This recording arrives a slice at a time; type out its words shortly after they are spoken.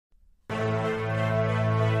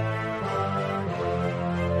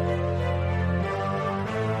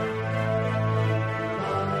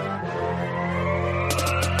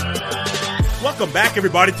Welcome back,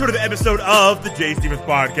 everybody, to the episode of the Jay Stevens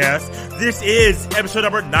Podcast. This is episode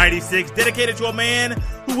number 96, dedicated to a man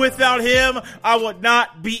who, without him, I would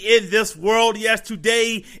not be in this world. Yes,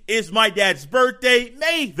 today is my dad's birthday,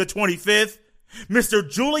 May the 25th. Mr.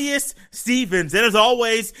 Julius Stevens. And as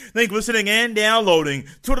always, thank you for listening and downloading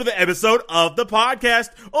to another episode of the podcast.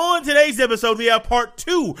 On today's episode, we have part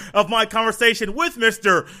 2 of my conversation with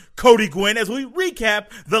Mr. Cody Gwynn as we recap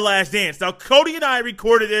The Last Dance. Now, Cody and I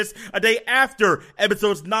recorded this a day after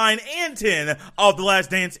episodes 9 and 10 of The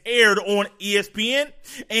Last Dance aired on ESPN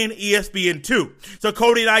and ESPN2. So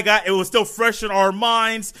Cody and I it was still fresh in our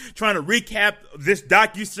minds, trying to recap this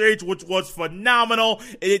docuseries, which was phenomenal.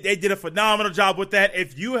 They did a phenomenal job with that.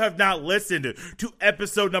 If you have not listened to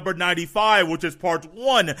episode number 95, which is part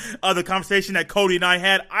 1 of the conversation that Cody and I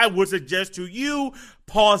had, I would suggest to you,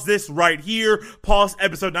 pause this right here, pause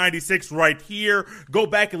episode 96 right here, go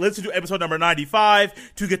back and listen to episode number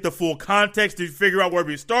 95 to get the full context, to figure out where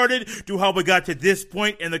we started, to how we got to this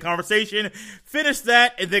point in the conversation. Finish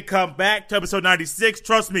that and then come back to episode 96.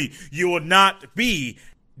 Trust me, you will not be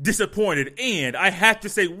disappointed. And I have to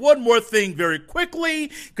say one more thing very quickly,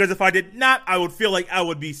 because if I did not, I would feel like I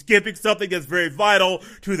would be skipping something that's very vital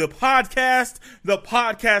to the podcast. The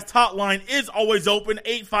podcast hotline is always open,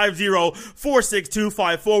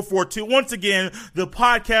 850-462-5442. Once again, the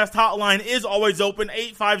podcast hotline is always open,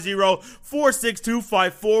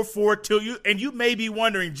 850-462-5442. And you may be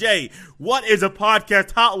wondering, Jay, what is a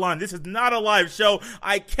podcast hotline? This is not a live show.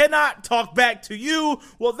 I cannot talk back to you.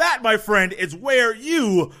 Well, that, my friend, is where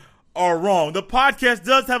you are wrong. The podcast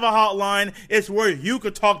does have a hotline. It's where you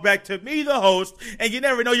could talk back to me, the host, and you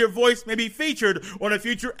never know, your voice may be featured on a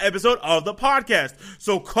future episode of the podcast.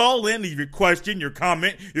 So call in, leave your question, your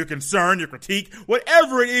comment, your concern, your critique,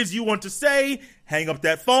 whatever it is you want to say. Hang up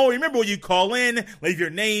that phone. Remember, when you call in, leave your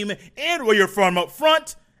name and where you're from up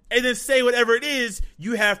front, and then say whatever it is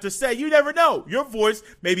you have to say. You never know. Your voice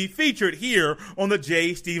may be featured here on the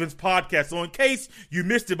Jay Stevens Podcast. So in case you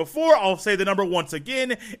missed it before, I'll say the number once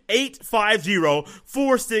again,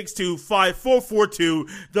 850-462-5442.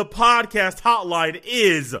 The podcast hotline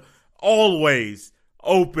is always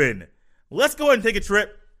open. Let's go ahead and take a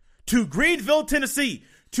trip to Greenville, Tennessee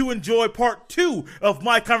to enjoy part 2 of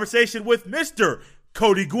my conversation with Mr.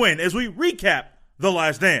 Cody Gwynn as we recap The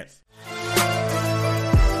Last Dance.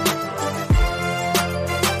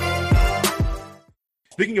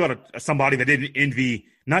 Speaking about somebody that didn't envy,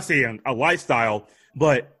 not saying a lifestyle,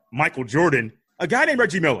 but Michael Jordan, a guy named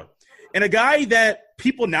Reggie Miller. And a guy that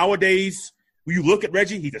people nowadays, when you look at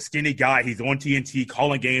Reggie, he's a skinny guy. He's on TNT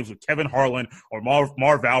calling games with Kevin Harlan or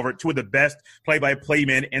Marv Albert, two of the best play-by-play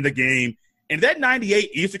men in the game. In that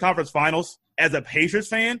 98 Eastern Conference Finals, as a Pacers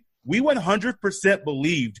fan, we 100%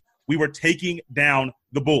 believed we were taking down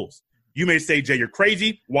the Bulls. You may say, Jay, you're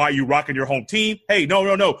crazy. Why are you rocking your home team? Hey, no.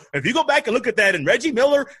 If you go back and look at that, and Reggie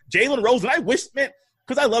Miller, Jalen Rose, and I wish, man,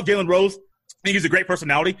 because I love Jalen Rose, I think he's a great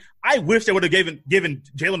personality. I wish they would have given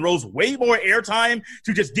Jalen Rose way more airtime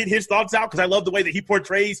to just get his thoughts out, because I love the way that he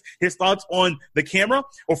portrays his thoughts on the camera,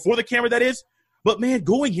 or for the camera, that is. But, man,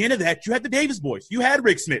 going into that, you had the Davis boys. You had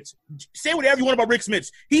Rick Smits. Say whatever you want about Rick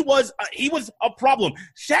Smits. He was a problem.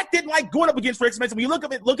 Shaq didn't like going up against Rick Smits. When you look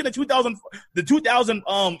at it, look at the 2000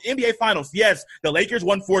 NBA Finals, yes, the Lakers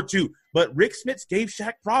won 4-2. But Rick Smits gave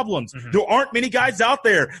Shaq problems. Mm-hmm. There aren't many guys out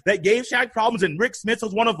there that gave Shaq problems, and Rick Smits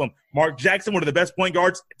was one of them. Mark Jackson, one of the best point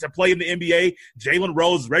guards to play in the NBA. Jalen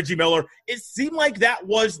Rose, Reggie Miller. It seemed like that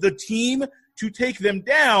was the team to take them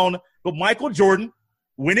down. But Michael Jordan,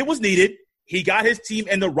 when it was needed, he got his team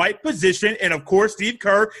in the right position, and, of course, Steve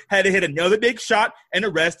Kerr had to hit another big shot, and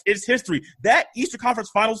the rest is history. That Eastern Conference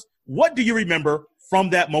Finals, what do you remember from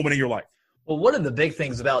that moment in your life? Well, one of the big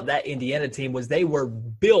things about that Indiana team was they were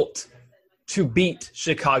built to beat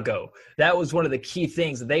Chicago. That was one of the key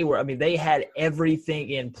things. They had everything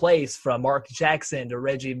in place, from Mark Jackson to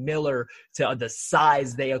Reggie Miller to the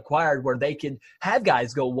size they acquired, where they could have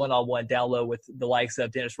guys go one-on-one down low with the likes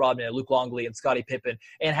of Dennis Rodman and Luke Longley and Scottie Pippen,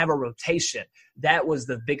 and have a rotation. That was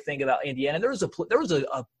the big thing about Indiana. And there was a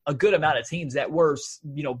good amount of teams that were,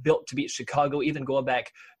 built to beat Chicago, even going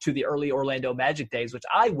back to the early Orlando Magic days, which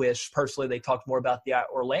I wish personally they talked more about the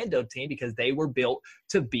Orlando team, because they were built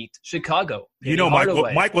to beat Chicago.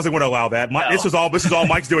 Mike wasn't going to allow that. No. This is all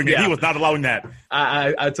Mike's doing. Yeah. He was not allowing that.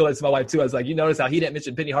 I told it to my wife too. I was like, you notice how he didn't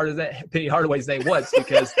mention Penny Hardaway's name once,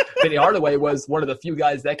 because Penny Hardaway was one of the few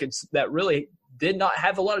guys that really did not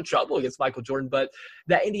have a lot of trouble against Michael Jordan, but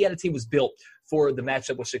that Indiana team was built for the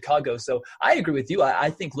matchup with Chicago. So I agree with you. I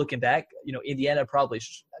think looking back, Indiana probably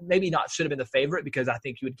maybe not should have been the favorite, because I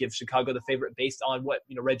think you would give Chicago the favorite based on what,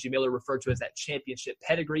 Reggie Miller referred to as that championship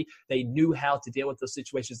pedigree. They knew how to deal with those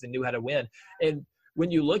situations. They knew how to win. And when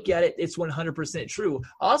you look at it, it's 100% true.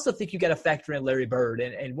 I also think you got to factor in Larry Bird.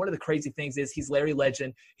 And one of the crazy things is he's Larry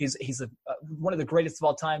Legend. He's one of the greatest of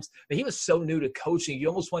all times. But he was so new to coaching. You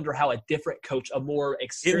almost wonder how a different coach, a more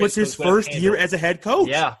experienced It was his first year as a head coach.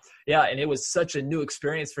 Yeah, and it was such a new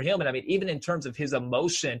experience for him. And I mean, even in terms of his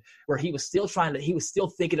emotion, where he was still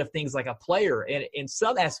thinking of things like a player. And in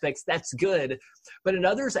some aspects, that's good. But in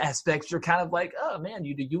other aspects, you're kind of like, oh, man,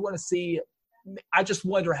 you want to see – I just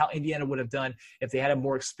wonder how Indiana would have done if they had a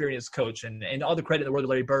more experienced coach. And all the credit in the world to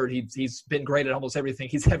Larry Bird. He's been great at almost everything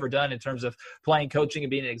he's ever done in terms of playing, coaching,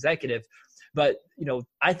 and being an executive. But,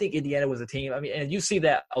 I think Indiana was a team. I mean, and you see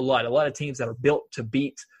that a lot of teams that are built to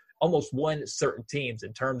beat almost one certain teams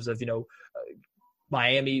in terms of,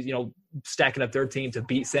 Miami, stacking up their team to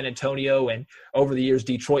beat San Antonio, and over the years,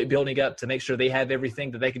 Detroit building up to make sure they have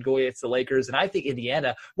everything that they could go against the Lakers. And I think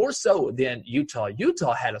Indiana, more so than Utah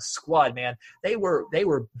had a squad, man. They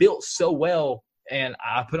were built so well. And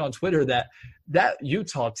I put on Twitter that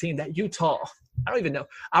Utah team, I don't even know.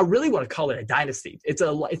 I really want to call it a dynasty.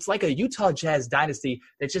 It's like a Utah Jazz dynasty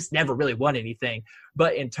that just never really won anything.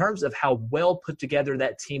 But in terms of how well put together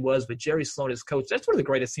that team was with Jerry Sloan as coach, that's one of the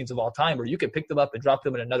greatest teams of all time, where you could pick them up and drop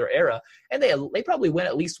them in another era, and they probably win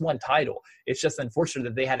at least one title. It's just unfortunate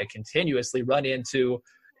that they had to continuously run into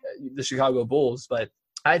the Chicago Bulls. But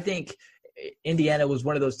I think Indiana was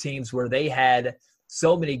one of those teams where they had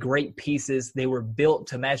so many great pieces. They were built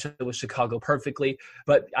to match up with Chicago perfectly.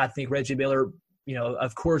 But I think Reggie Miller,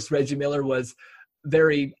 of course, Reggie Miller was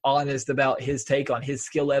very honest about his take on his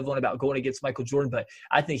skill level and about going against Michael Jordan. But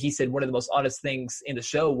I think he said one of the most honest things in the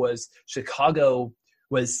show was Chicago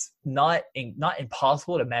was not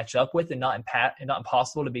impossible to match up with, and not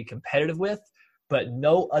impossible to be competitive with, but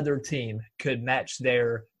no other team could match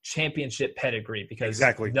their championship pedigree, because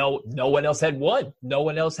exactly no one else had won. No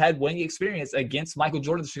one else had winning experience against Michael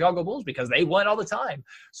Jordan, the Chicago Bulls, because they won all the time.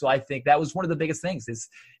 So I think that was one of the biggest things.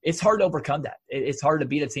 It's hard to overcome that. It's hard to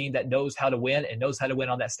beat a team that knows how to win and knows how to win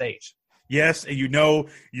on that stage. Yes, and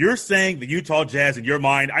you're saying the Utah Jazz in your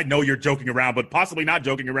mind. I know you're joking around, but possibly not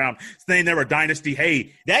joking around, saying they're a dynasty.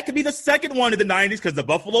 Hey, that could be the second one in the 90s, because the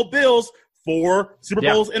Buffalo Bills, 4 Super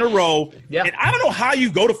Bowls in a row. Yeah. And I don't know how you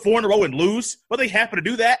go to 4 in a row and lose, but they happen to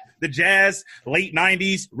do that. The Jazz, late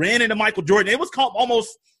 90s, ran into Michael Jordan. It was called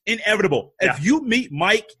almost inevitable. Yeah. If you meet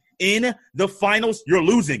Mike in the finals, you're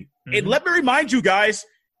losing. Mm-hmm. And let me remind you guys,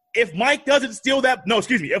 if Mike doesn't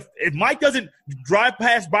if Mike doesn't drive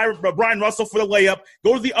past Brian Russell for the layup,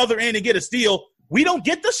 go to the other end and get a steal, we don't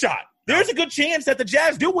get the shot. There's a good chance that the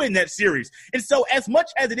Jazz do win that series. And so as much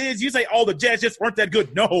as it is, you say, oh, the Jazz just weren't that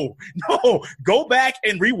good. No. Go back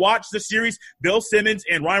and rewatch the series. Bill Simmons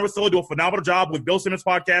and Ryan Russillo do a phenomenal job with Bill Simmons'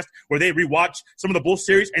 podcast, where they rewatch some of the Bulls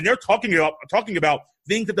series, and they're talking about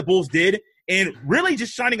things that the Bulls did, and really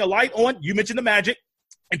just shining a light on, you mentioned the Magic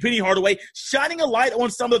and Penny Hardaway, shining a light on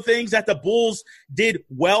some of the things that the Bulls did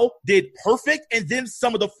well, did perfect, and then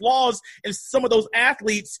some of the flaws and some of those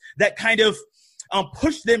athletes that kind of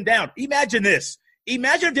push them down. Imagine this.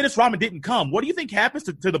 Imagine if Dennis Rodman didn't come. What do you think happens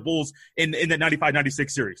to the Bulls in the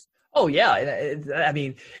 95-96 series? Oh, yeah. I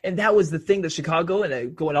mean, and that was the thing that Chicago,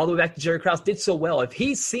 and going all the way back to Jerry Krause, did so well. If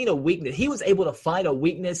he's seen a weakness, he was able to find a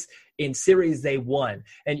weakness in series they won.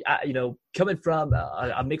 And, coming from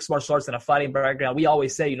a mixed martial arts and a fighting background, we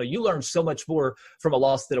always say, you learn so much more from a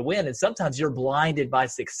loss than a win. And sometimes you're blinded by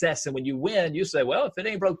success. And when you win, you say, well, if it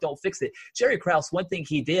ain't broke, don't fix it. Jerry Krause, one thing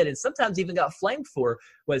he did, and sometimes even got flamed for,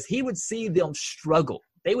 was he would see them struggle.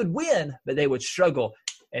 They would win, but they would struggle.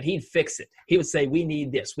 And he'd fix it. He would say, we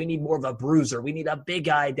need this. We need more of a bruiser. We need a big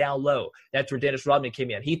guy down low. That's where Dennis Rodman came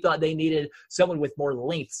in. He thought they needed someone with more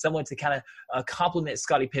length, someone to kind of complement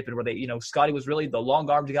Scottie Pippen, where Scottie was really the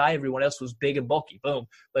long-armed guy. Everyone else was big and bulky. Boom.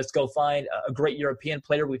 Let's go find a great European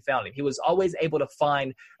player. We found him. He was always able to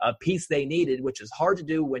find a piece they needed, which is hard to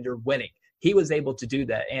do when you're winning. He was able to do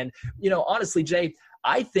that. And, honestly, Jay,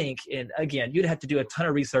 I think, and again, you'd have to do a ton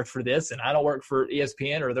of research for this, and I don't work for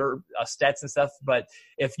ESPN or their stats and stuff, but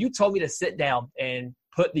if you told me to sit down and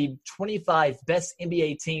put the 25 best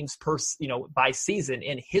NBA teams by season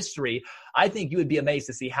in history, I think you would be amazed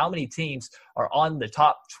to see how many teams are on the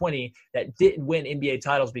top 20 that didn't win NBA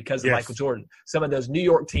titles because of Michael Jordan. Some of those New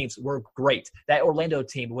York teams were great. That Orlando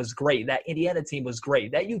team was great. That Indiana team was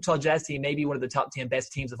great. That Utah Jazz team may be one of the top 10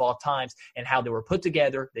 best teams of all times, and how they were put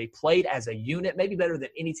together. They played as a unit, maybe better than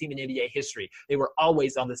any team in NBA history. They were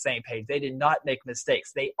always on the same page. They did not make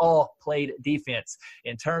mistakes. They all played defense.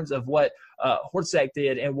 In terms of what Hornacek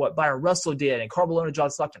did and what Byron Russell did and Karl Malone and John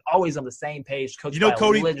Stockton, always on the same page, coached by a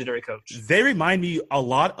legendary coach. They remind me a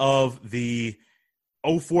lot of the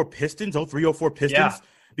 04 Pistons, 03-04 Pistons,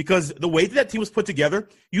 because the way that team was put together,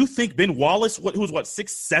 you think Ben Wallace, who was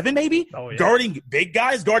 6'7" maybe, guarding big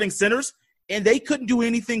guys, guarding centers, and they couldn't do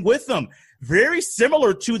anything with them. Very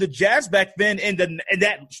similar to the Jazz back then in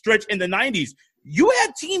that stretch in the 90s. You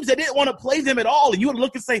had teams that didn't want to play them at all, and you would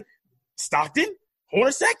look and say, Stockton,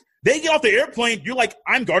 Hornacek, they get off the airplane, you're like,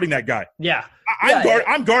 I'm guarding that guy. Yeah.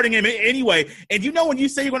 I'm guarding him anyway. And when you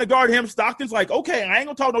say you're going to guard him, Stockton's like, okay, I ain't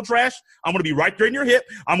going to talk no trash. I'm going to be right there in your hip.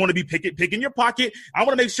 I'm going to be picking your pocket. I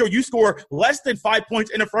want to make sure you score less than 5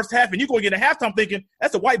 points in the first half. And you're going to get a halftime thinking,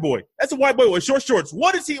 that's a white boy. That's a white boy with short shorts.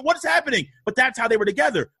 What is happening? But that's how they were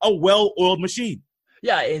together. A well-oiled machine.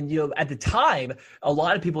 Yeah, and at the time, a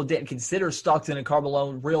lot of people didn't consider Stockton and Karl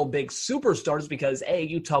Malone real big superstars because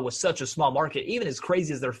Utah was such a small market. Even as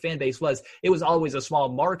crazy as their fan base was, it was always a small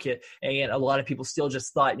market, and a lot of people still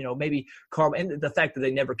just thought, maybe Karl, and the fact that they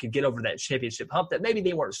never could get over that championship hump, that maybe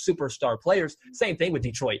they weren't superstar players. Same thing with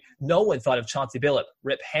Detroit. No one thought of Chauncey Billups,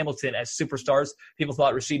 Rip Hamilton as superstars. People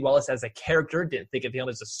thought Rasheed Wallace as a character, didn't think of him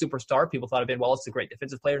as a superstar. People thought of Ben Wallace, a great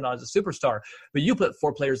defensive player, not as a superstar. But you put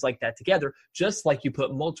four players like that together, just like you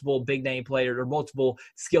put multiple big name players or multiple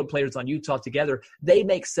skilled players on Utah together, they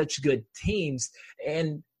make such good teams.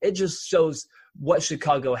 And it just shows what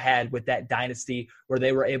Chicago had with that dynasty, where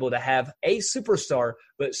they were able to have a superstar,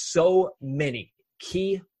 but so many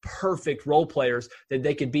key perfect role players that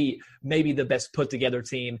they could be maybe the best put together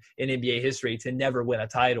team in NBA history to never win a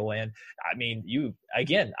title. And I mean,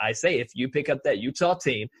 I say, if you pick up that Utah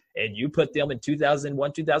team and you put them in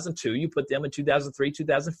 2001, 2002, you put them in 2003,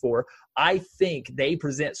 2004, I think they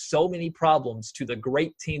present so many problems to the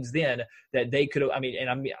great teams then that they could have,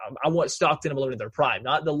 I want Stockton and Malone in their prime,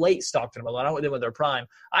 not the late Stockton and Malone. I want them in their prime.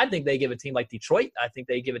 I think they give a team like Detroit. I think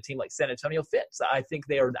they give a team like San Antonio fits. I think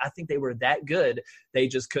they were that good. They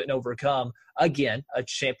just couldn't overcome, again, a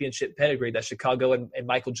championship pedigree that Chicago and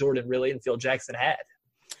Michael Jordan really and Phil Jackson had.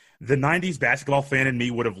 The 90s basketball fan in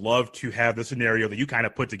me would have loved to have the scenario that you kind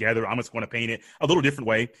of put together. I'm just going to paint it a little different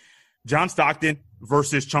way. John Stockton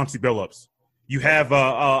versus Chauncey Billups. You have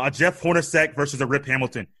a Jeff Hornacek versus a Rip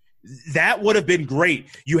Hamilton. That would have been great.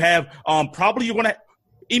 You have probably you're going to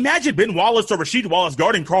imagine Ben Wallace or Rasheed Wallace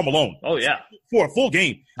guarding Karl Malone. Oh, yeah. For a full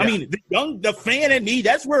game. Yeah. I mean, the fan in me,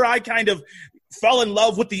 that's where I kind of fell in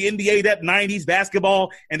love with the NBA, that 90s basketball.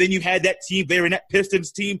 And then you had that team there and that Pistons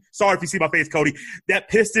team. Sorry if you see my face, Cody. That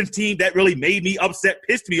Pistons team that really made me upset,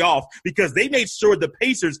 pissed me off, because they made sure the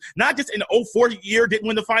Pacers, not just in the 04 year, didn't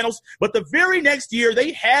win the finals, but the very next year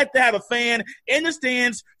they had to have a fan in the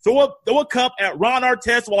stands throw a cup at Ron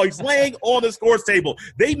Artest while he's laying on the scores table.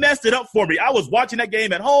 They messed it up for me. I was watching that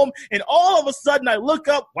game at home, and all of a sudden I look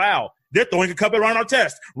up, wow, they're throwing a cup at Ron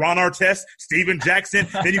Artest, Steven Jackson.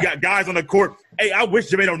 Then you got guys on the court. Hey, I wish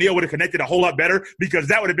Jermaine O'Neal would have connected a whole lot better, because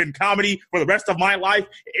that would have been comedy for the rest of my life.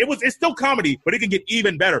 It's still comedy, but it can get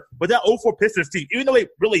even better. But that 04 Pistons team, even though it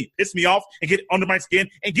really pissed me off and get under my skin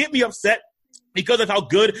and get me upset because of how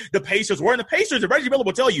good the Pacers were. And the Pacers, and Reggie Miller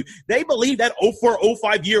will tell you, they believe that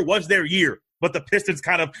 04-05 year was their year, but the Pistons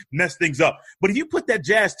kind of messed things up. But if you put that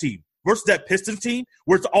Jazz team versus that Pistons team,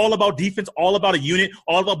 where it's all about defense, all about a unit,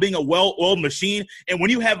 all about being a well-oiled machine, and when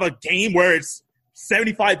you have a game where it's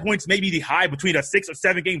 75 points, maybe the high between a 6 or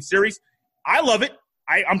 7 game series, I love it.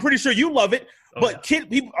 I'm pretty sure you love it. A lot of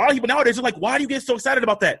people nowadays are like, why do you get so excited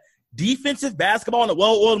about that? Defensive basketball and a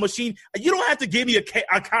well-oiled machine. You don't have to give me a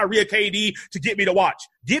Kyrie, a KD to get me to watch.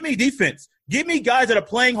 Give me defense. Give me guys that are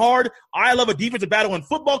playing hard. I love a defensive battle in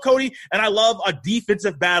football, Cody, and I love a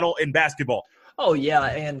defensive battle in basketball. Oh, yeah,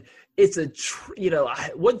 and it's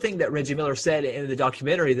one thing that Reggie Miller said in the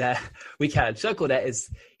documentary that we kind of chuckled at is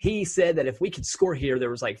he said that if we could score here, there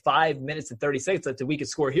was like 5 minutes and 30 seconds left, and we could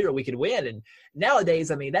score here, we could win. And nowadays,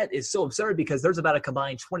 that is so absurd, because there's about a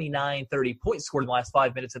combined 29, 30 points scored in the last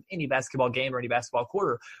 5 minutes of any basketball game or any basketball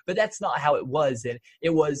quarter. But that's not how it was. And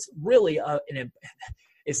it was really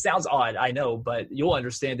it sounds odd, I know, but you'll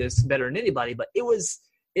understand this better than anybody. But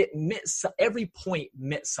every point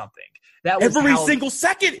meant something. That was every single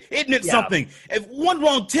second it meant something. If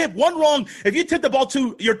if you tip the ball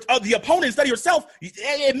to the opponent instead of yourself,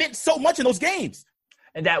 it meant so much in those games.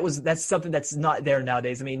 And that's something that's not there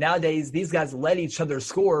nowadays. I mean, nowadays, these guys let each other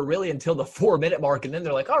score really until the 4-minute mark, and then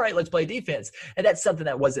they're like, all right, let's play defense. And that's something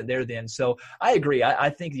that wasn't there then. So I agree. I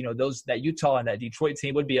think, that Utah and that Detroit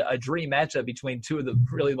team would be a dream matchup between two of the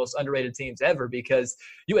really most underrated teams ever, because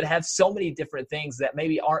you would have so many different things that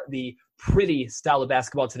maybe aren't the pretty style of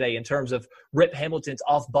basketball today in terms of Rip Hamilton's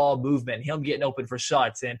off-ball movement, him getting open for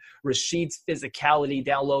shots, and Rasheed's physicality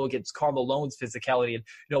down low against Karl Malone's physicality,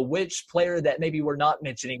 and which player that maybe we're not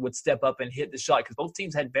mentioning would step up and hit the shot, because both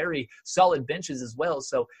teams had very solid benches as well.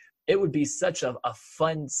 So it would be such a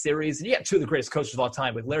fun series. And you have two of the greatest coaches of all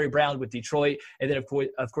time, with Larry Brown with Detroit, and then,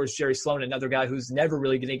 of course, Jerry Sloan, another guy who's never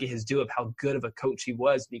really going to get his due of how good of a coach he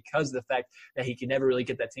was, because of the fact that he could never really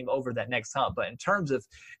get that team over that next hump. But in terms of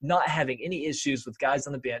not having any issues with guys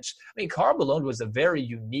on the bench, I mean, Karl Malone was a very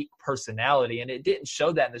unique personality, and it didn't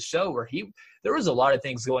show that in the show, where there was a lot of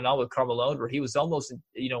things going on with Karl Malone where he was almost,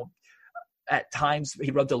 at times,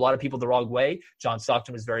 he rubbed a lot of people the wrong way. John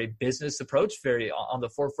Stockton was very business approach, very on the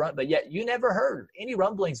forefront, but yet you never heard any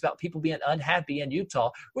rumblings about people being unhappy in Utah,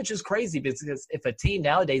 which is crazy, because if a team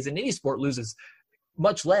nowadays in any sport loses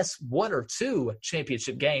much less 1 or 2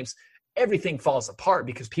 championship games, everything falls apart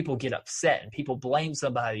because people get upset and people blame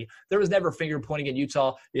somebody. There was never finger pointing in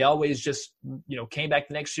Utah. They always just, came back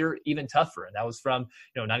the next year even tougher. And that was from,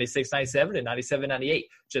 96, 97 and 97, 98.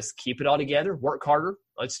 Just keep it all together, work harder.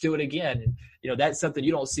 Let's do it again. And, that's something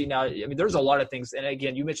you don't see now. I mean, there's a lot of things. And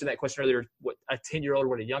again, you mentioned that question earlier, what a 10-year-old,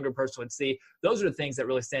 what a younger person would see. Those are the things that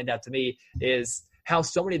really stand out to me, is how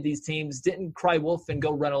so many of these teams didn't cry wolf and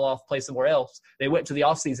go run off, play somewhere else. They went to the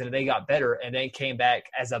offseason and they got better, and they came back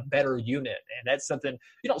as a better unit. And that's something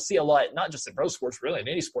you don't see a lot, not just in pro sports, really, in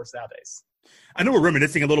any sports nowadays. I know we're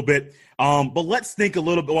reminiscing a little bit, but let's think a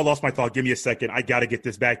little bit. Oh, I lost my thought. Give me a second. I got to get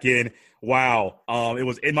this back in. Wow. It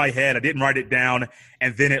was in my head. I didn't write it down,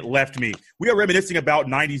 and then it left me. We are reminiscing about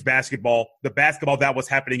 90s basketball, the basketball that was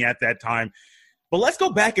happening at that time. But let's go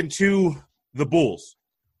back into the Bulls.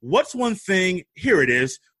 What's one thing – here it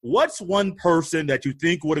is. What's one person that you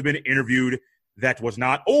think would have been interviewed that was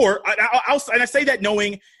not? Or I say that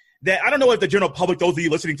knowing that I don't know if the general public, those of you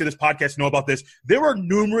listening to this podcast, know about this. There were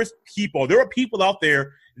numerous people. There are people out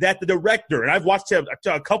there that the director – and I've watched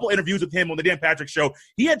a couple interviews with him on the Dan Patrick Show.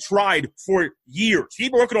 He had tried for years.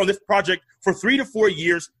 He'd been working on this project for 3 to 4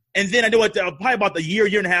 years. And then I know at probably about the year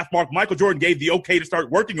and a half mark, Michael Jordan gave the okay to start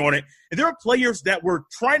working on it. And there are players that were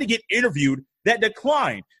trying to get interviewed that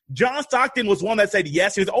declined. John Stockton was one that said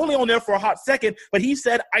yes. He was only on there for a hot second, but he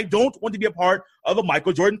said, I don't want to be a part of a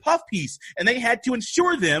Michael Jordan puff piece. And they had to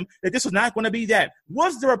ensure them that this was not going to be that.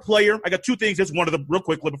 Was there a player – I got 2 things, just one of them real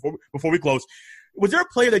quickly before we close. Was there a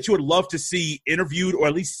player that you would love to see interviewed or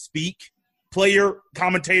at least speak? Player,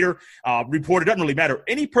 commentator, reporter, doesn't really matter.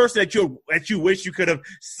 Any person that you wish you could have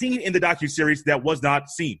seen in the docuseries that was not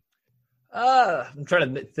seen? I'm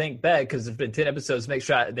trying to think back because there's been 10 episodes to make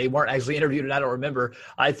sure they weren't actually interviewed, and I don't remember.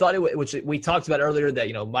 I thought which we talked about earlier,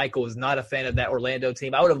 that, Michael was not a fan of that Orlando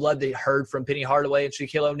team. I would have loved to heard from Penny Hardaway and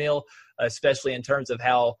Shaquille O'Neal, especially in terms of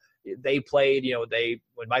how they played,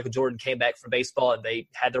 when Michael Jordan came back from baseball and they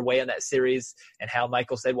had their way in that series, and how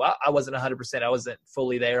Michael said, well, I wasn't 100%. I wasn't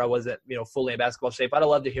fully there. I wasn't, fully in basketball shape. I'd have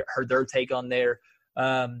loved to heard their take on there.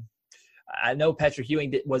 I know Patrick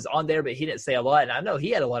Ewing was on there, but he didn't say a lot. And I know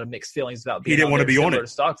he had a lot of mixed feelings about being He didn't want to be on it. To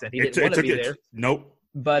Stockton. He didn't want to be there. Nope.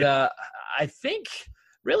 But I think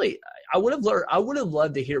really I would have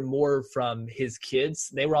loved to hear more from his kids.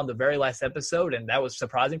 They were on the very last episode, and that was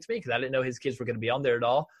surprising to me because I didn't know his kids were going to be on there at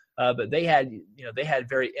all. But they had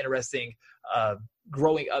very interesting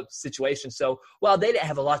growing up situations. So while they didn't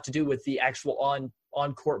have a lot to do with the actual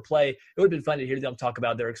on-court play, it would have been fun to hear them talk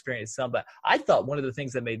about their experience some. But I thought one of the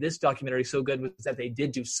things that made this documentary so good was that they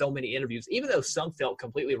did do so many interviews. Even though some felt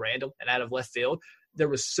completely random and out of left field, there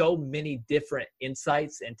was so many different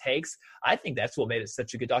insights and takes. I think that's what made it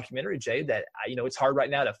such a good documentary, Jay, that, it's hard right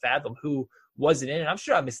now to fathom who wasn't in it. I'm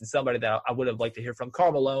sure I'm missing somebody that I would have liked to hear from.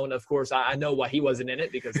 Karl Malone, of course, I know why he wasn't in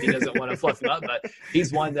it because he doesn't want to fluff him up, but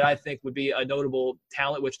he's one that I think would be a notable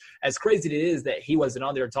talent, which as crazy as it is that he wasn't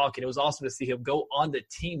on there talking, it was awesome to see him go on the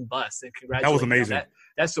team bus and congratulate That was amazing.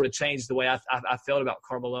 That sort of changed the way I felt about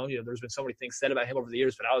Karl Malone. There's been so many things said about him over the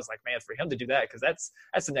years, but I was like, man, for him to do that, because that's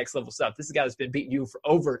the next level stuff. This is a guy that's been beating you for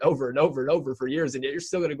over and over and over and over for years, and yet you're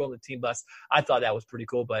still going to go on the team bus. I thought that was pretty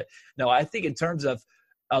cool. But no, I think in terms of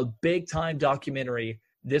a big-time documentary,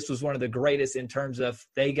 this was one of the greatest in terms of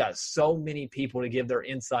they got so many people to give their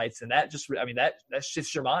insights. And that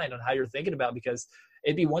shifts your mind on how you're thinking about, because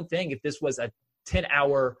it'd be one thing if this was a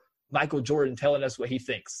 10-hour Michael Jordan telling us what he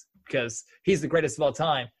thinks. because he's the greatest of all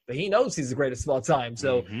time, but he knows he's the greatest of all time.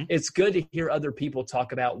 So it's good to hear other people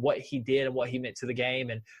talk about what he did and what he meant to the game.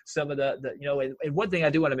 And some of the and one thing I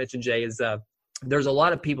do want to mention, Jay, is there's a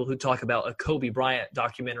lot of people who talk about a Kobe Bryant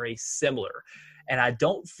documentary similar. And I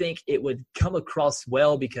don't think it would come across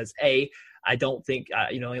well because, I don't think,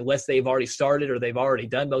 unless they've already started or they've already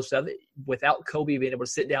done most of it, without Kobe being able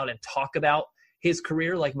to sit down and talk about his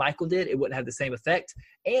career like Michael did, it wouldn't have the same effect.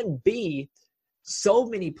 And B, so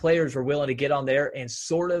many players were willing to get on there and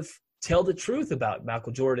sort of tell the truth about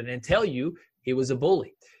Michael Jordan and tell you he was a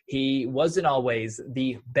bully. He wasn't always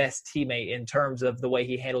the best teammate in terms of the way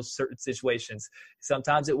he handles certain situations.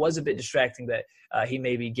 Sometimes it was a bit distracting that he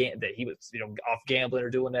maybe that he was off gambling or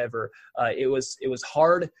doing whatever. It was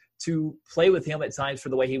hard to play with him at times for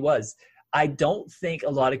the way he was. I don't think a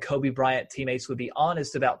lot of Kobe Bryant teammates would be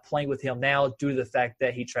honest about playing with him now due to the fact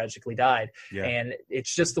that he tragically died. Yeah. And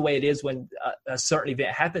it's just the way it is when a certain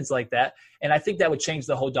event happens like that. And I think that would change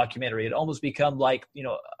the whole documentary. It'd almost become like,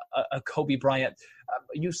 a Kobe Bryant,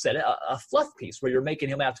 you said it, a fluff piece where you're making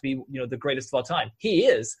him out to be, the greatest of all time. He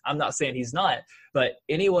is. I'm not saying he's not. But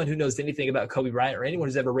anyone who knows anything about Kobe Bryant or anyone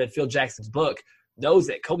who's ever read Phil Jackson's book knows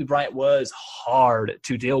that Kobe Bryant was hard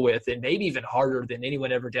to deal with and maybe even harder than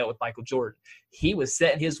anyone ever dealt with Michael Jordan. He was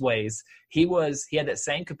set in his ways. He had that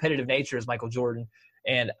same competitive nature as Michael Jordan.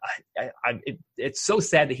 And it's so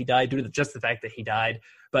sad that he died due to just the fact that he died.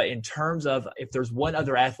 But in terms of if there's one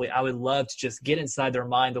other athlete, I would love to just get inside their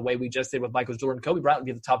mind the way we just did with Michael Jordan. Kobe Bryant would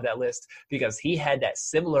be at the top of that list because he had that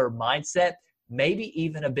similar mindset, maybe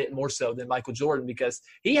even a bit more so than Michael Jordan, because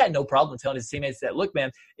he had no problem telling his teammates that, look, man,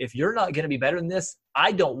 if you're not going to be better than this,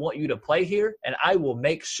 I don't want you to play here, and I will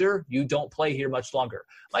make sure you don't play here much longer.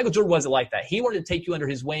 Michael Jordan wasn't like that. He wanted to take you under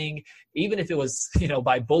his wing, even if it was,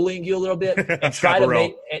 by bullying you a little bit and try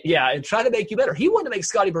to make you better. He wanted to make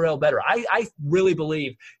Scotty Burrell better. I really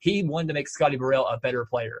believe he wanted to make Scotty Burrell a better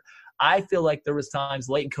player. I feel like there was times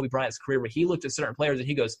late in Kobe Bryant's career where he looked at certain players and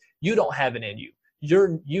he goes, you don't have it in you.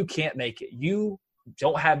 You can't make it. You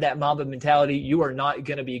don't have that Mamba mentality. You are not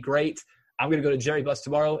going to be great. I'm going to go to Jerry Buss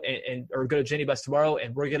tomorrow or go to Jenny Buss tomorrow,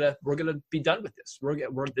 and we're gonna be done with this.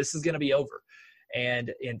 This is going to be over.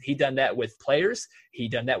 And he done that with players. He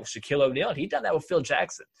done that with Shaquille O'Neal, and he done that with Phil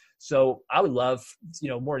Jackson. So I would love,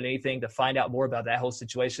 more than anything, to find out more about that whole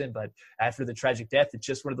situation. But after the tragic death, it's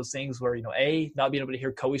just one of those things where, A, not being able to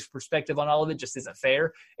hear Kobe's perspective on all of it just isn't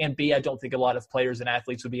fair. And B, I don't think a lot of players and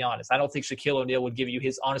athletes would be honest. I don't think Shaquille O'Neal would give you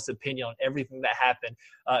his honest opinion on everything that happened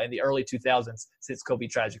in the early 2000s since Kobe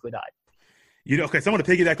tragically died. Okay, so I'm going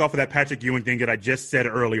to piggyback off of that Patrick Ewing thing that I just said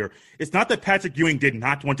earlier. It's not that Patrick Ewing did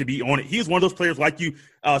not want to be on it. He is one of those players, like you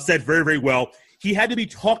said very, very well. He had to be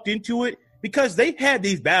talked into it because they've had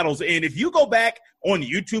these battles. And if you go back on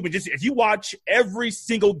YouTube and if you watch every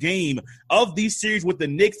single game of these series with the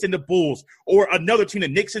Knicks and the Bulls, or another team, the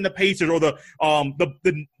Knicks and the Pacers, or the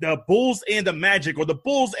Bulls and the Magic, or the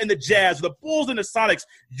Bulls and the Jazz, or the Bulls and the Sonics,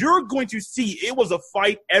 you're going to see it was a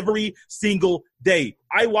fight every single day.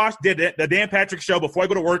 I watched the Dan Patrick Show before I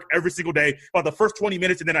go to work every single day, about the first 20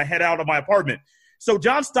 minutes, and then I head out of my apartment. So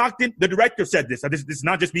John Stockton, the director, said this. This is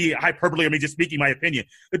not just me hyperbole or me just speaking my opinion.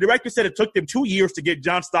 The director said it took them 2 years to get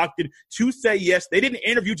John Stockton to say yes. They didn't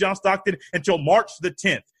interview John Stockton until March the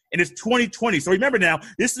 10th. And it's 2020. So remember now,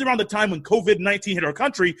 this is around the time when COVID-19 hit our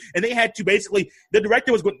country, and they had to basically – the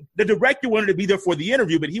director wanted to be there for the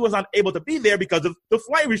interview, but he was not able to be there because of the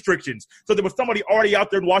flight restrictions. So there was somebody already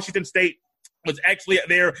out there in Washington State was actually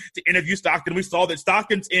there to interview Stockton. We saw that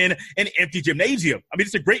Stockton's in an empty gymnasium. I mean,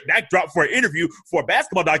 it's a great backdrop for an interview for a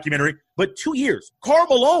basketball documentary, but 2 years. Karl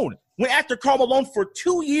Malone went after Karl Malone for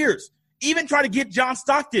 2 years, even tried to get John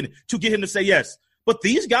Stockton to get him to say yes. But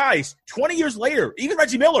these guys, 20 years later, even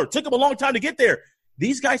Reggie Miller, took him a long time to get there.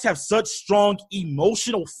 These guys have such strong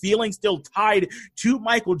emotional feelings still tied to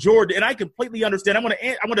Michael Jordan, and I completely understand. I'm going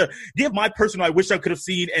to give my personal I wish I could have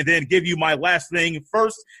seen, and then give you my last thing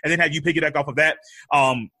first, and then have you piggyback off of that.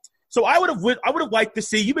 So I would have liked to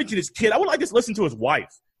see. You mentioned his kid. I would like to listen to his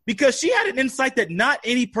wife, because she had an insight that not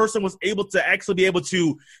any person was able to actually be able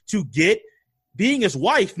to get. Being his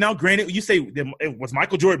wife, now granted, you say, was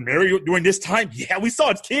Michael Jordan married during this time? Yeah, we saw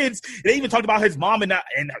his kids. They even talked about his mom and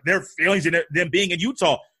their feelings and them being in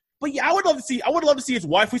Utah. But yeah, I would love to see his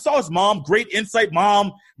wife. We saw his mom, great insight,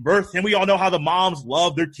 mom, birth, and we all know how the moms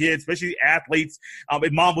love their kids, especially athletes.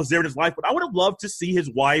 And mom was there in his life. But I would have loved to see his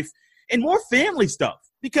wife and more family stuff,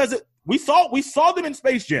 because we saw them in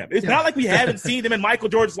Space Jam. It's not like we haven't seen them in Michael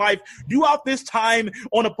Jordan's life throughout this time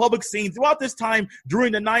on a public scene, throughout this time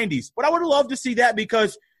during the 90s. But I would have loved to see that,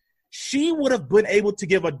 because she would have been able to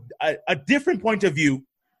give a different point of view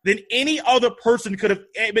than any other person could have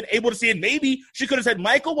been able to see. And maybe she could have said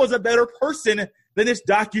Michael was a better person than this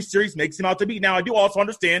docuseries makes him out to be. Now, I do also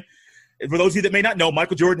understand, for those of you that may not know,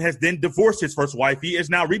 Michael Jordan has then divorced his first wife. He is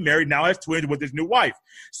now remarried, now has twins with his new wife.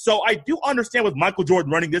 So I do understand with Michael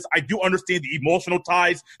Jordan running this, I do understand the emotional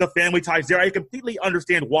ties, the family ties there. I completely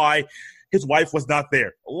understand why his wife was not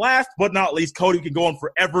there. Last but not least, Cody, we can go on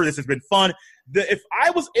forever. This has been fun. If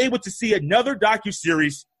I was able to see another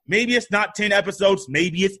docuseries, maybe it's not 10 episodes,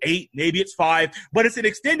 maybe it's 8, maybe it's 5, but it's an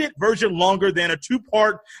extended version longer than a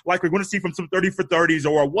 2-part like we're going to see from some 30 for 30s,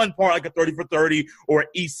 or a 1-part like a 30 for 30 or an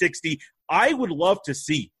E60. I would love to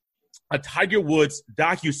see a Tiger Woods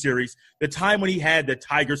docuseries, the time when he had the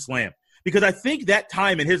Tiger Slam. Because I think that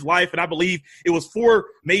time in his life, and I believe it was 4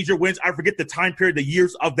 major wins. I forget the time period, the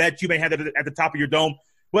years of that. You may have it at the top of your dome.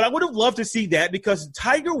 But I would have loved to see that, because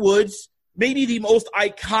Tiger Woods, maybe the most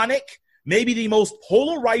iconic, maybe the most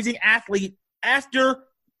polarizing athlete after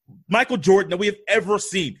Michael Jordan that we have ever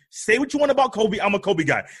seen. Say what you want about Kobe. I'm a Kobe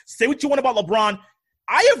guy. Say what you want about LeBron.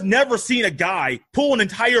 I have never seen a guy pull an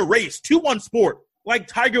entire race to one sport like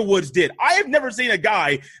Tiger Woods did. I have never seen a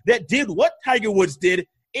guy that did what Tiger Woods did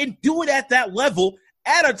and do it at that level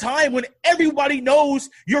at a time when everybody knows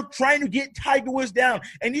you're trying to get Tiger Woods down.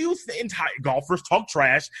 And golfers talk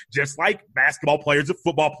trash, just like basketball players and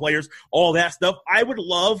football players, all that stuff. I would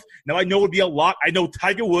love, now I know it would be a lot. I know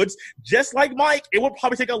Tiger Woods, just like Mike, it would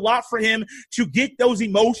probably take a lot for him to get those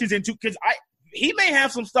emotions into, because he may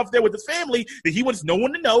have some stuff there with his family that he wants no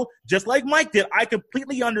one to know, just like Mike did. I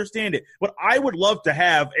completely understand it. But I would love to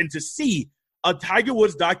have and to see a Tiger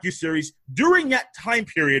Woods docuseries during that time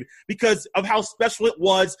period, because of how special it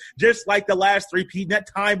was, just like the last three-peat, that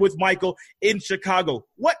time with Michael in Chicago.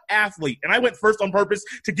 What athlete, and I went first on purpose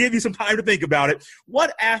to give you some time to think about it,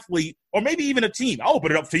 what athlete, or maybe even a team, I'll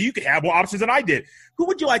open it up to you, you can have more options than I did. Who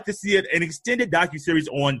would you like to see an extended docuseries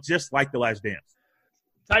on, just like The Last Dance?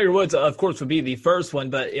 Tiger Woods, of course, would be the first one,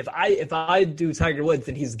 but if I do Tiger Woods,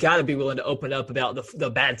 then he's got to be willing to open up about the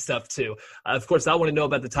bad stuff too. Of course, I want to know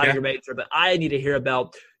about the Tiger Major, but I need to hear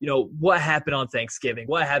about, what happened on Thanksgiving,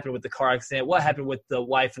 what happened with the car accident, what happened with the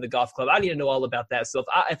wife and the golf club. I need to know all about that. So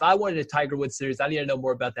if I wanted a Tiger Woods series, I need to know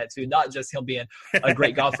more about that too, not just him being a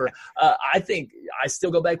great golfer. I think I still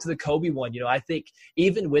go back to the Kobe one. I think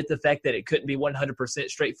even with the fact that it couldn't be 100%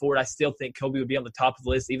 straightforward, I still think Kobe would be on the top of the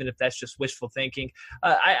list, even if that's just wishful thinking.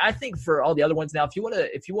 I think for all the other ones now, if you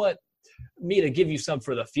want me to give you some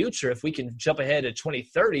for the future, if we can jump ahead to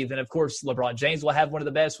 2030, then of course LeBron James will have one of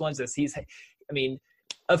the best ones.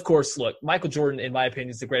 Of course, look, Michael Jordan, in my opinion,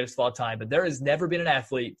 is the greatest of all time, but there has never been an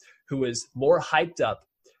athlete who is more hyped up,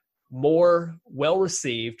 more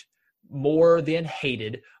well-received, more than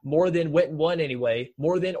hated, more than went and won anyway,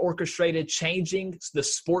 more than orchestrated changing the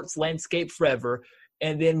sports landscape forever,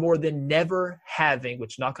 and then more than never having,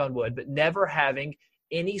 which knock on wood, but never having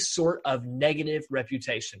any sort of negative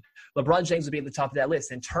reputation. LeBron James would be at the top of that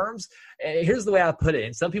list. In terms, here's the way I put it,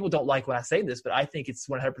 and some people don't like when I say this, but I think it's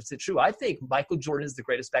 100% true. I think Michael Jordan is the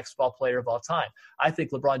greatest basketball player of all time. I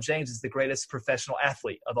think LeBron James is the greatest professional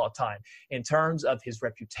athlete of all time in terms of his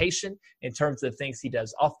reputation, in terms of things he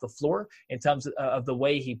does off the floor, in terms of the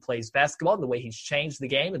way he plays basketball, the way he's changed the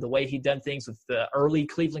game, and the way he done things with the early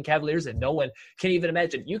Cleveland Cavaliers that no one can even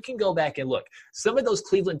imagine. You can go back and look. Some of those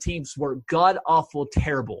Cleveland teams were god-awful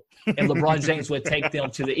terrible, and LeBron James would take them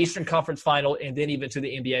to the Eastern Conference Final and then even to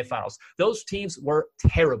the NBA Finals. Those teams were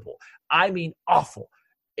terrible. I mean, awful.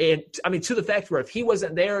 And to the fact where if he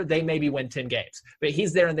wasn't there, they maybe win 10 games. But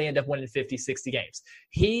he's there and they end up winning 50, 60 games.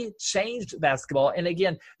 He changed basketball. And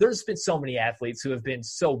again, there's been so many athletes who have been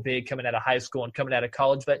so big coming out of high school and coming out of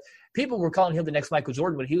college, but people were calling him the next Michael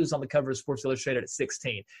Jordan when he was on the cover of Sports Illustrated at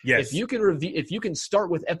 16. Yes. If you can start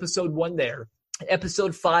with episode 1 there,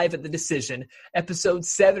 episode 5 at the decision, episode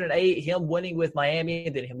 7 and 8, him winning with Miami,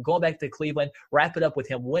 and then him going back to Cleveland, wrap it up with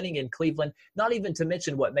him winning in Cleveland, not even to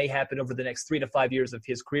mention what may happen over the next 3 to 5 years of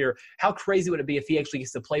his career. How crazy would it be if he actually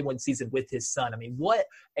gets to play one season with his son? I mean, what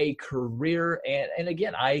a career. And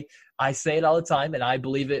again, I say it all the time, and I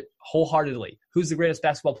believe it wholeheartedly. Who's the greatest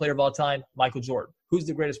basketball player of all time? Michael Jordan. Who's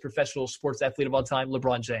the greatest professional sports athlete of all time?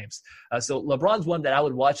 LeBron James. So LeBron's one that I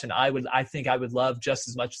would watch, and I think I would love just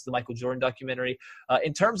as much as the Michael Jordan documentary.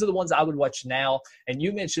 In terms of the ones I would watch now, and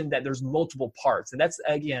you mentioned that there's multiple parts, and that's,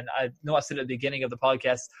 again, I know I said at the beginning of the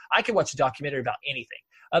podcast, I can watch a documentary about anything,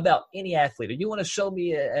 about any athlete. If you want to show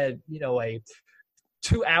me a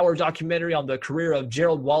 2-hour documentary on the career of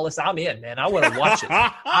Gerald Wallace, I'm in, man. I want to watch it.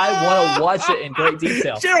 I want to watch it in great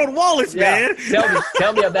detail. Gerald Wallace, man.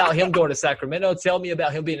 Tell me about him going to Sacramento. Tell me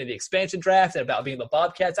about him being in the expansion draft and about being the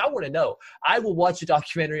Bobcats. I want to know. I will watch a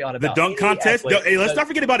documentary on about the dunk contest. Hey, let's not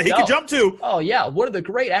forget about it. He can jump too. Oh yeah, one of the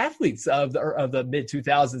great athletes of the mid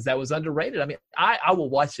 2000s that was underrated. I mean, I will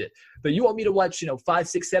watch it. But you want me to watch 5,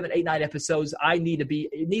 6, 7, 8, 9 episodes?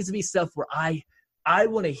 It needs to be stuff where I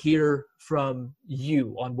want to hear from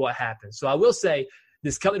you on what happened. So I will say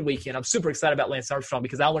this coming weekend, I'm super excited about Lance Armstrong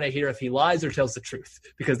because I want to hear if he lies or tells the truth,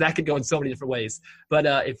 because that could go in so many different ways. But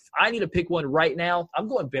if I need to pick one right now, I'm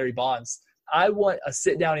going Barry Bonds. I want a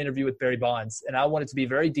sit-down interview with Barry Bonds, and I want it to be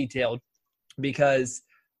very detailed because,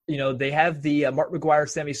 they have the Mark McGwire,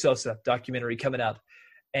 Sammy Sosa documentary coming up,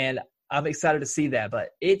 and I'm excited to see that. But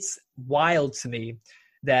it's wild to me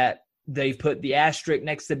that they've put the asterisk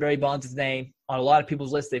next to Barry Bonds' name on a lot of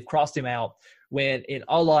people's lists. They've crossed him out when, in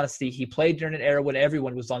all honesty, he played during an era when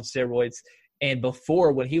everyone was on steroids. And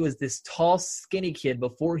before, when he was this tall, skinny kid,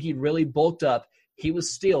 before he really bulked up, he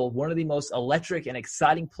was still one of the most electric and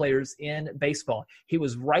exciting players in baseball. He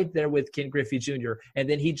was right there with Ken Griffey Jr. And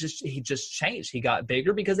then he just changed. He got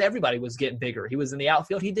bigger because everybody was getting bigger. He was in the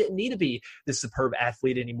outfield. He didn't need to be this superb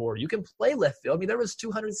athlete anymore. You can play left field. I mean, there was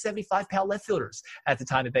 275-pound left fielders at the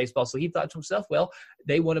time in baseball. So he thought to himself, well,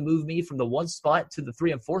 they want to move me from the 1 spot to the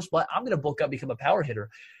 3 and 4 spot. I'm going to bulk up, become a power hitter.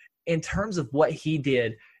 In terms of what he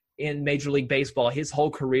did in Major League Baseball, his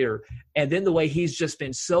whole career, and then the way he's just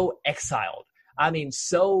been so exiled. I mean,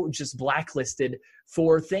 so just blacklisted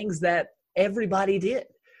for things that everybody did,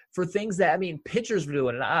 for things that, pitchers were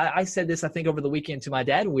doing. And I said this, I think, over the weekend to my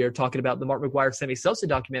dad when we were talking about the Mark McGwire, Sammy Sosa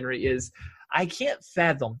documentary, is I can't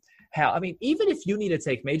fathom how, even if you need to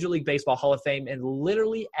take Major League Baseball Hall of Fame and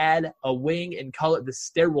literally add a wing and call it the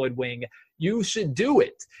steroid wing, you should do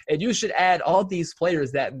it. And you should add all these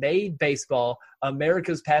players that made baseball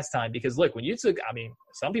America's pastime. Because look, when you took,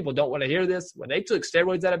 some people don't want to hear this. When they took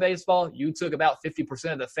steroids out of baseball, you took about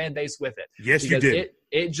 50% of the fan base with it. Yes, you did.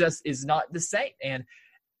 It just is not the same. And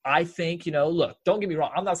I think, look, don't get me wrong.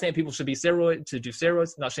 I'm not saying people should be to do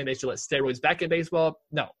steroids. I'm not saying they should let steroids back in baseball.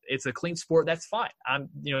 No, it's a clean sport. That's fine.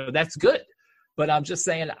 That's good. But I'm just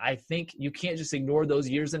saying, I think you can't just ignore those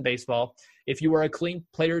years in baseball. If you were a clean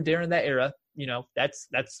player during that era, that's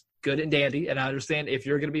good and dandy. And I understand if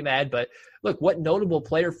you're going to be mad, but look, what notable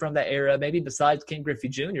player from that era, maybe besides Ken Griffey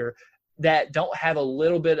Jr., that don't have a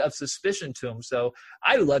little bit of suspicion to him. So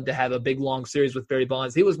I would love to have a big, long series with Barry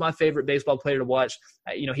Bonds. He was my favorite baseball player to watch.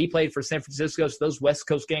 He played for San Francisco, so those West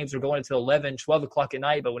Coast games are going until 11, 12 o'clock at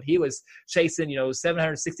night. But when he was chasing,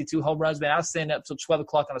 762 home runs, man, I was staying up till 12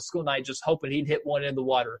 o'clock on a school night just hoping he'd hit one in the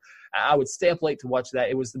water. I would stay up late to watch that.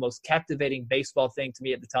 It was the most captivating baseball thing to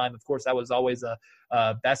me at the time. Of course, I was always a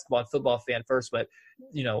basketball and football fan first, but,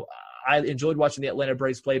 I enjoyed watching the Atlanta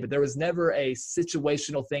Braves play, but there was never a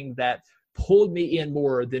situational thing that pulled me in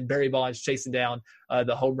more than Barry Bonds chasing down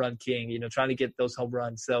the home run king, trying to get those home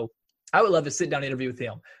runs. So I would love to sit down and interview with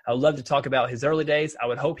him. I would love to talk about his early days. I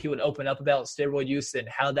would hope he would open up about steroid use and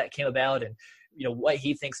how that came about and, what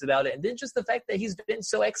he thinks about it. And then just the fact that he's been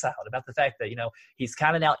so exiled, about the fact that, he's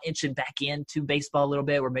kind of now inching back into baseball a little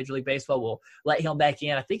bit, where Major League Baseball will let him back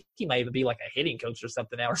in. I think he might even be like a hitting coach or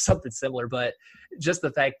something now or something similar. But just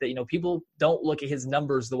the fact that, people don't look at his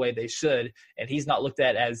numbers the way they should, and he's not looked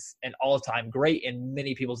at as an all-time great in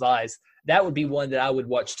many people's eyes. That would be one that I would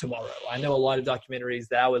watch tomorrow. I know a lot of documentaries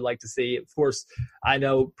that I would like to see. Of course, I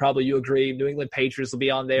know probably you agree, New England Patriots will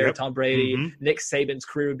be on there, yep. Tom Brady, Nick Saban's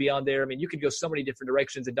career would be on there. You could go so many different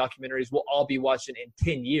directions, and documentaries we'll all be watching in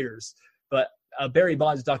 10 years. But a Barry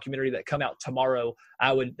Bonds documentary that come out tomorrow,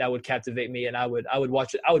 that would captivate me, and I would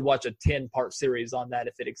watch it. I would watch a 10-part series on that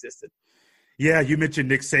if it existed. Yeah, you mentioned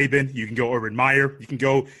Nick Saban. You can go Urban Meyer. You can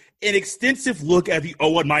go an extensive look at the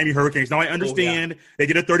 01 Miami Hurricanes. Now, I understand they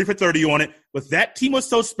get a 30 for 30 on it, but that team was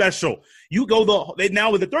so special. You go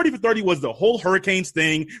now with the 30 for 30 was the whole Hurricanes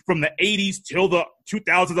thing from the 80s till the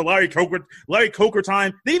 2000s, the Larry Coker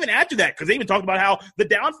time. They even after that, because they even talked about how the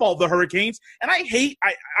downfall of the Hurricanes. And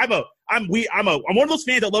I'm one of those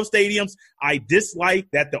fans that love stadiums. I dislike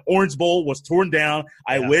that the Orange Bowl was torn down.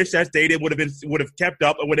 I wish that stadium would have kept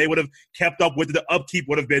up, and when they would have kept up with the upkeep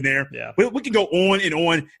would have been there. Yeah. We can go on and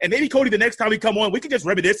on. And maybe, Cody, the next time we come on, we can just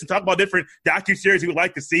reminisce and talk about different docuseries we would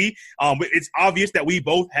like to see. It's obvious that we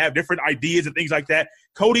both have different ideas and things like that.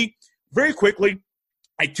 Cody, very quickly,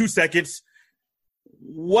 like 2 seconds,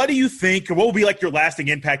 what do you think, or what will be like your lasting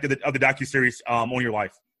impact of the docuseries on your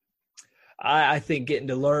life? I think getting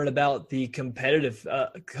to learn about the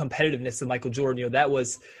competitiveness of Michael Jordan, that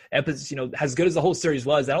was episode, as good as the whole series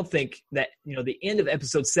was. I don't think that, the end of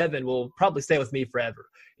episode 7 will probably stay with me forever.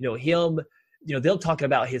 Him, them talking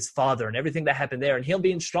about his father and everything that happened there, and him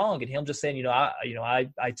being strong, and him just saying, I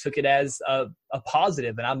took it as a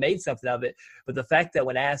positive, and I made something of it. But the fact that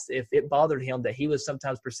when asked if it bothered him that he was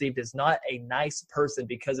sometimes perceived as not a nice person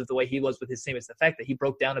because of the way he was with his teammates, the fact that he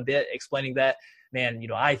broke down a bit explaining that, man,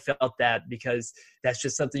 I felt that, because that's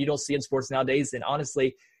just something you don't see in sports nowadays. And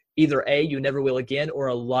honestly, either A, you never will again, or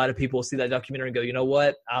a lot of people will see that documentary and go, you know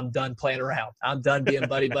what, I'm done playing around. I'm done being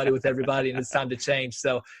buddy-buddy with everybody, and it's time to change.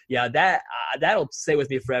 So, yeah, that'll stay with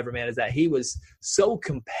me forever, man, is that he was so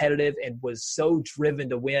competitive and was so driven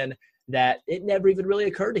to win that it never even really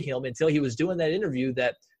occurred to him until he was doing that interview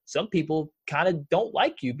that some people kind of don't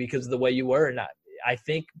like you because of the way you were. And I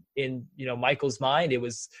think in, Michael's mind,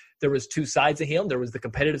 there was two sides of him. There was the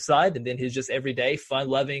competitive side, and then his just everyday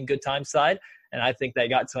fun-loving, good time side. And I think that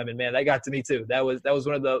got to him, and man, that got to me too. That was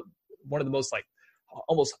one of the most, like,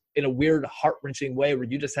 almost in a weird, heart-wrenching way, where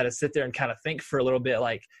you just had to sit there and kind of think for a little bit,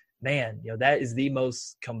 like, man, that is the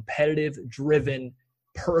most competitive, driven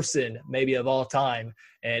person maybe of all time.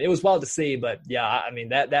 And it was wild to see. But yeah, I mean,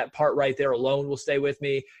 that part right there alone will stay with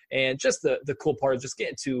me. And just the cool part of just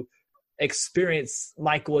getting to experience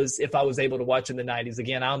Michael as if I was able to watch in the 90s.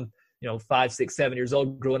 Again, I'm 5, 6, 7 years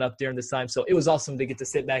old growing up during this time. So it was awesome to get to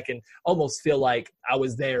sit back and almost feel like I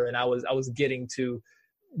was there, and I was getting to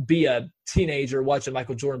be a teenager watching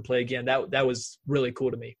Michael Jordan play again. That was really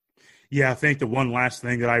cool to me. Yeah, I think the one last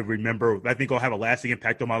thing that I remember, I think will have a lasting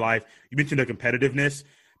impact on my life. You mentioned the competitiveness,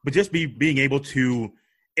 but just being able to,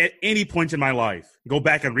 at any point in my life, go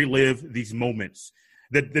back and relive these moments.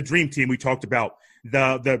 The Dream Team we talked about,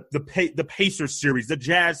 the Pacers series, the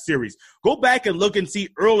Jazz series. Go back and look and see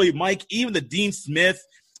early Mike, even the Dean Smith,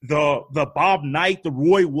 the Bob Knight, the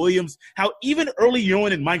Roy Williams, how even early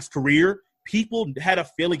on in Mike's career, people had a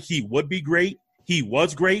feeling he would be great. He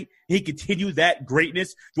was great. He continued that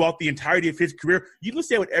greatness throughout the entirety of his career. You can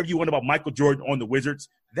say whatever you want about Michael Jordan on the Wizards.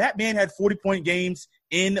 That man had 40-point games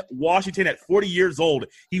in Washington at 40 years old.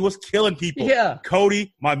 He was killing people. Yeah.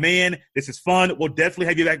 Cody, my man, this is fun. We'll definitely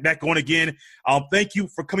have you back on again. Thank you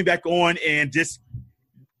for coming back on and just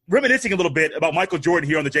reminiscing a little bit about Michael Jordan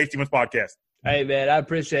here on the Jay Stevens podcast. Hey, man, I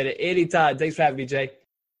appreciate it. Anytime. Thanks for having me, Jay.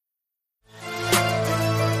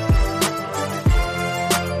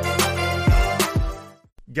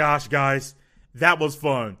 Gosh, guys, that was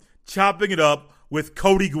fun. Chopping it up with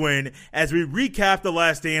Cody Gwynn as we recap The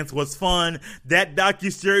Last Dance was fun. That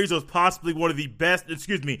docuseries was possibly one of the best,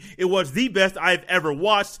 it was the best I've ever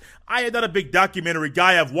watched. I am not a big documentary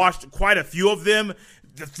guy. I've watched quite a few of them,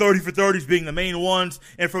 the 30 for 30s being the main ones.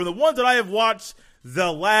 And from the ones that I have watched,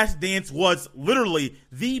 The Last Dance was literally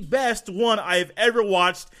the best one I have ever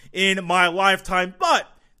watched in my lifetime. But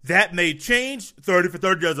that may change. 30 for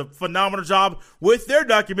 30 does a phenomenal job with their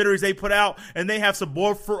documentaries they put out, and they have some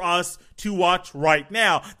more for us to watch right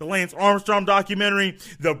now. The Lance Armstrong documentary,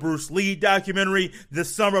 the Bruce Lee documentary, the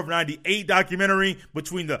Summer of 98 documentary,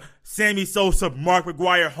 between the Sammy Sosa, Mark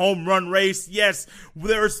McGwire home run race. Yes,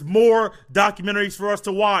 there's more documentaries for us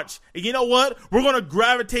to watch. And you know what? We're going to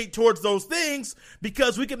gravitate towards those things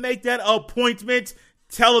because we can make that appointment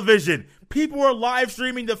television. People are live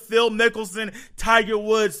streaming the Phil Mickelson, Tiger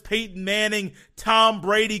Woods, Peyton Manning, Tom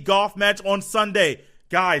Brady golf match on Sunday.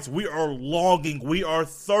 Guys, we are longing. We are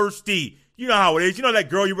thirsty. You know how it is. You know that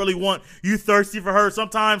girl you really want. You thirsty for her.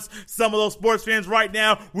 Sometimes some of those sports fans right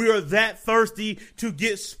now, we are that thirsty to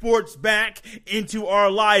get sports back into our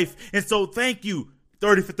life. And so thank you,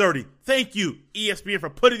 30 for 30. Thank you, ESPN, for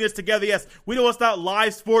putting this together. Yes, we know it's not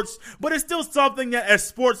live sports, but it's still something that as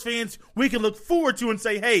sports fans, we can look forward to and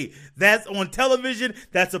say, hey, that's on television.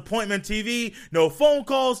 That's appointment TV. No phone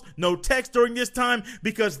calls, no text during this time,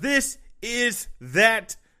 because this is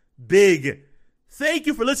that big. Thank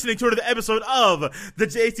you for listening to another episode of the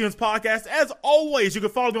Jay Stevens Podcast. As always, you can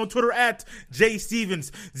follow me on Twitter at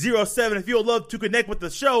JStevens07 if you would love to connect with the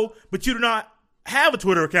show, but you do not have a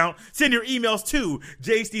Twitter account. Send your emails to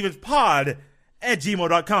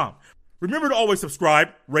jstevenspod@gmail.com. Remember to always subscribe,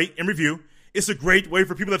 rate, and review. It's a great way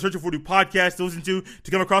for people that are searching for new podcasts to listen to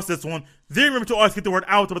come across this one. Then remember to always get the word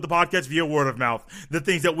out about the podcast via word of mouth. The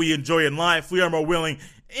things that we enjoy in life, we are more willing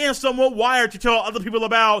and somewhat wired to tell other people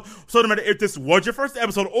about. So no matter if this was your first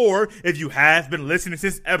episode or if you have been listening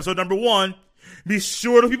since episode number 1, be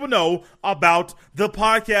sure to let people know about the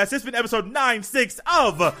podcast. It's been episode 96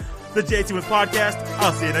 of the Jay Stevens Podcast.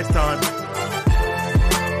 I'll see you next time.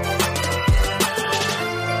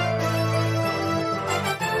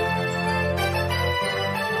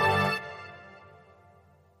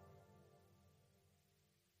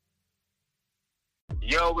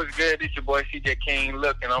 Yo, what's good? It's your boy CJ King.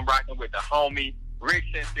 Look, and I'm rocking with the homie Rick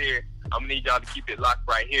Sincere. I'm going to need y'all to keep it locked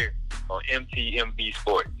right here on MTMV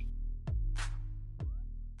Sports.